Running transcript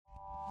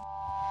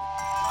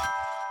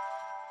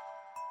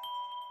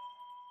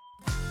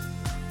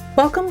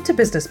Welcome to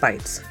Business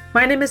Bites.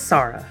 My name is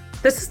Sarah.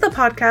 This is the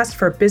podcast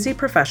for busy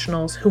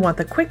professionals who want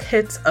the quick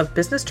hits of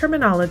business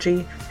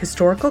terminology,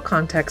 historical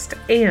context,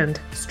 and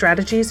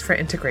strategies for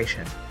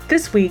integration.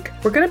 This week,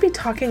 we're going to be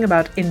talking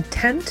about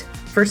intent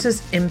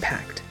versus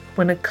impact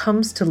when it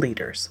comes to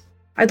leaders.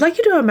 I'd like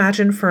you to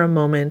imagine for a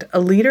moment a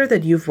leader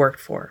that you've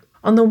worked for.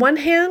 On the one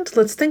hand,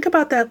 let's think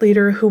about that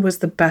leader who was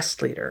the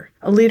best leader,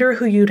 a leader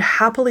who you'd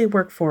happily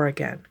work for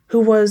again, who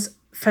was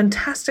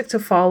fantastic to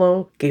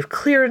follow, gave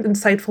clear,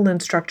 insightful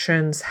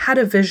instructions, had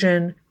a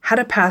vision, had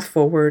a path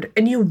forward,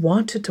 and you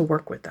wanted to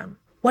work with them.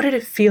 What did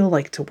it feel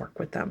like to work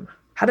with them?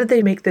 How did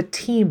they make the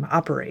team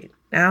operate?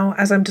 Now,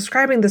 as I'm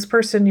describing this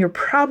person, you're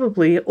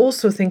probably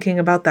also thinking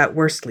about that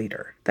worst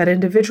leader, that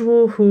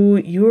individual who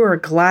you are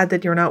glad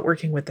that you're not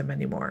working with them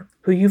anymore,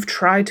 who you've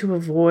tried to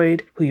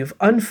avoid, who you've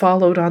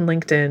unfollowed on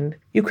LinkedIn.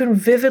 You can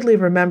vividly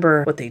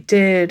remember what they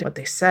did, what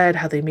they said,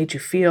 how they made you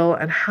feel,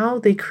 and how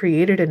they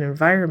created an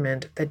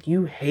environment that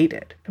you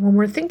hated. And when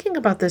we're thinking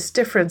about this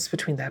difference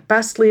between that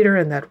best leader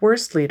and that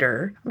worst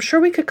leader, I'm sure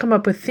we could come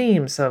up with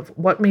themes of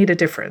what made a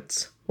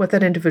difference, what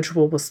that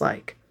individual was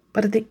like.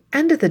 But at the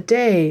end of the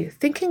day,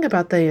 thinking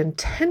about the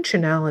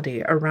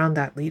intentionality around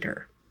that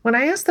leader. When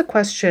I ask the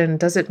question,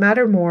 does it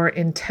matter more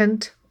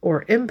intent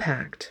or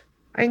impact?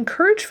 I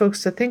encourage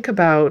folks to think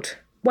about,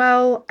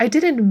 well, I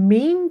didn't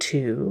mean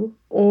to,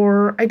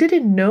 or I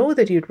didn't know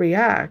that you'd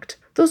react.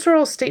 Those are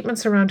all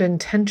statements around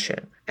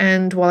intention.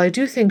 And while I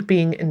do think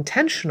being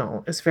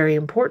intentional is very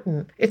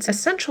important, it's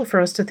essential for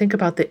us to think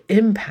about the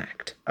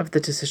impact of the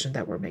decision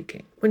that we're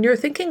making. When you're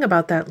thinking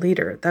about that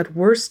leader, that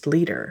worst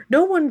leader,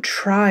 no one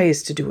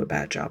tries to do a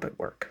bad job at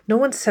work. No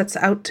one sets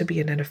out to be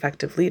an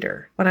ineffective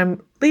leader. When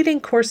I'm leading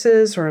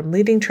courses or I'm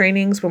leading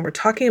trainings, when we're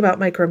talking about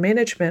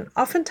micromanagement,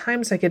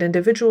 oftentimes I get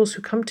individuals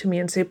who come to me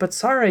and say, but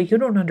Sarah, you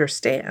don't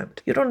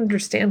understand. You don't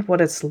understand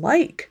what it's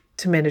like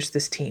to manage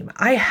this team.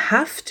 I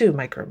have to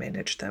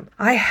micromanage them.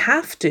 I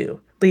have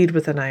to lead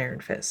with an iron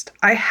fist.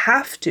 I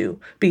have to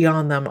be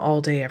on them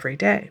all day, every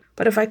day.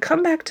 But if I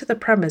come back to the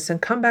premise and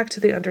come back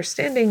to the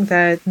understanding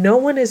that no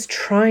one is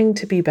trying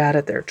to be bad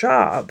at their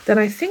job, then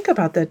I think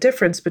about that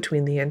difference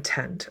between the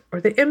intent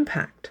or the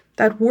impact.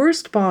 That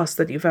worst boss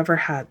that you've ever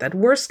had, that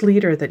worst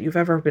leader that you've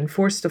ever been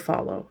forced to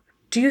follow,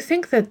 do you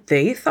think that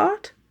they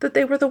thought that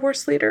they were the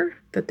worst leader,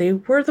 that they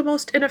were the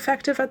most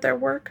ineffective at their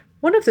work?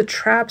 One of the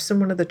traps and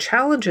one of the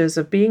challenges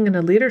of being in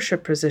a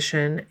leadership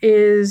position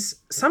is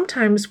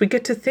sometimes we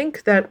get to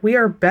think that we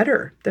are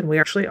better than we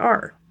actually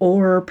are.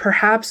 Or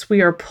perhaps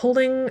we are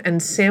pulling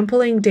and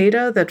sampling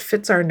data that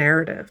fits our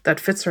narrative, that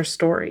fits our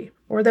story,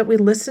 or that we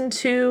listen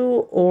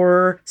to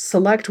or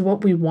select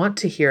what we want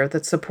to hear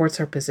that supports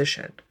our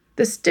position.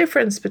 This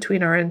difference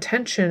between our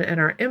intention and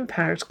our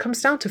impact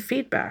comes down to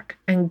feedback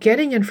and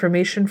getting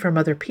information from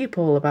other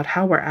people about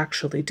how we're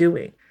actually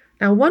doing.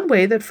 Now, one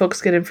way that folks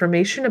get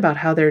information about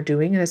how they're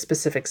doing in a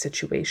specific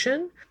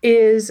situation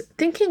is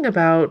thinking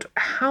about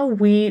how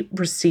we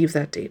receive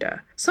that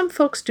data. Some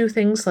folks do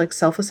things like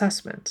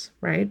self-assessments,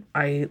 right?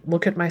 I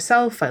look at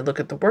myself, I look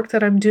at the work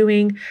that I'm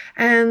doing,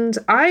 and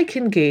I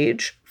can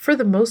gauge, for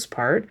the most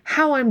part,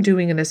 how I'm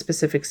doing in a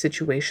specific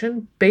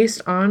situation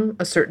based on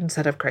a certain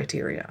set of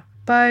criteria.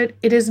 But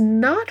it is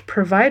not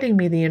providing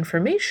me the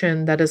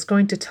information that is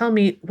going to tell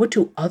me what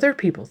do other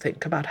people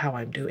think about how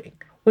I'm doing.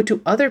 What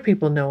do other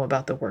people know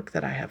about the work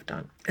that I have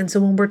done? And so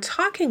when we're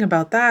talking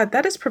about that,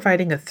 that is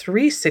providing a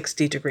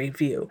 360-degree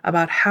view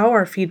about how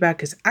our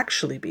feedback is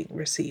actually being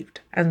received.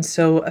 And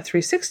so a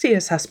 360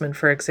 assessment,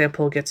 for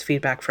example, gets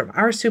feedback from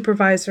our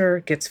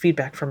supervisor, gets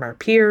feedback from our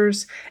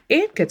peers,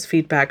 and gets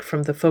feedback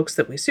from the folks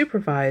that we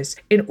supervise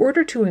in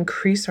order to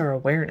increase our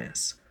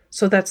awareness.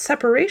 So that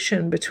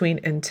separation between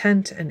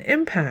intent and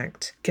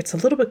impact gets a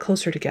little bit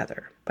closer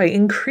together. By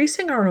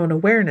increasing our own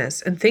awareness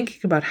and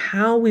thinking about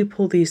how we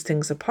pull these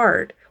things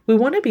apart, we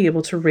want to be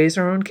able to raise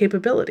our own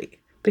capability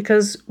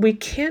because we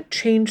can't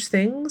change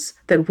things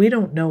that we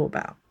don't know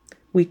about.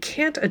 We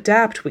can't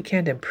adapt, we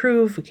can't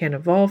improve, we can't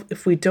evolve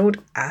if we don't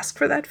ask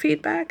for that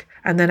feedback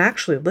and then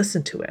actually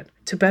listen to it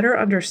to better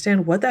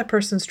understand what that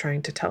person's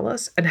trying to tell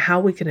us and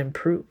how we can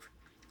improve.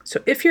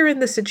 So if you're in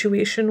the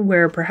situation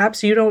where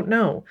perhaps you don't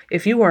know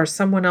if you are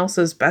someone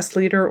else's best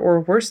leader or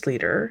worst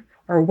leader,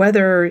 or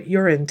whether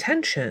your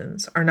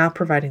intentions are not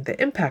providing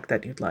the impact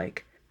that you'd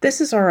like,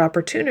 this is our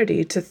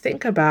opportunity to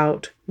think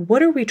about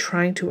what are we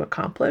trying to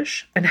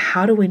accomplish and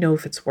how do we know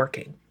if it's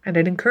working? And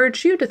I'd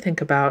encourage you to think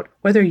about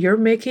whether you're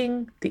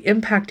making the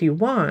impact you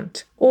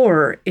want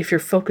or if you're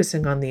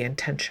focusing on the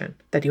intention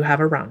that you have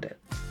around it.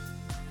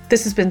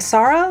 This has been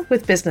Sarah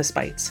with Business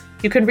Bites.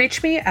 You can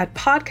reach me at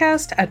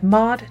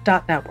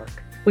podcast@mod.network.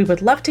 We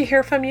would love to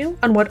hear from you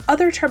on what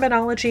other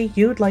terminology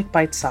you'd like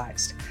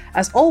bite-sized.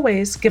 As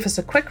always, give us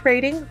a quick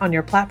rating on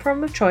your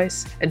platform of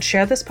choice and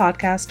share this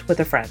podcast with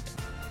a friend.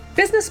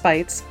 Business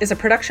Bites is a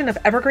production of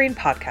Evergreen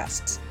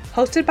Podcasts,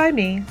 hosted by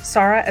me,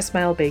 Sarah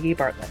Esmail Beghi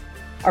Bartlett.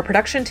 Our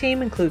production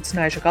team includes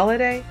Nigel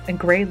Galladay and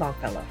Gray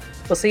Longfellow.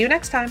 We'll see you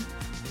next time.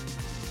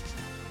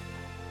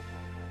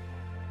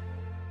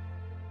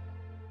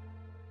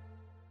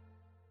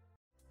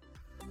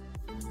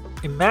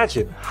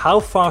 Imagine how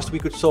fast we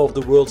could solve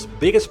the world's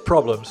biggest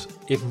problems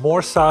if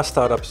more SaaS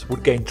startups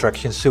would gain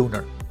traction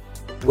sooner.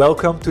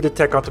 Welcome to the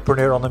Tech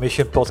Entrepreneur on a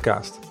Mission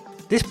podcast.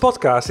 This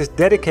podcast is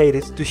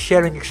dedicated to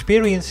sharing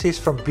experiences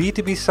from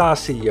B2B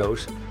SaaS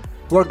CEOs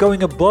who are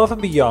going above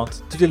and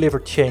beyond to deliver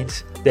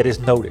change that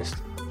is noticed.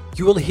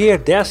 You will hear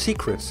their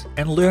secrets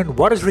and learn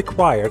what is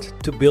required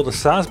to build a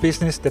SaaS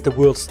business that the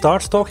world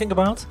starts talking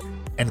about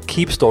and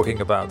keeps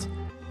talking about,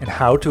 and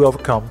how to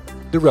overcome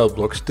the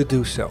roadblocks to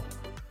do so.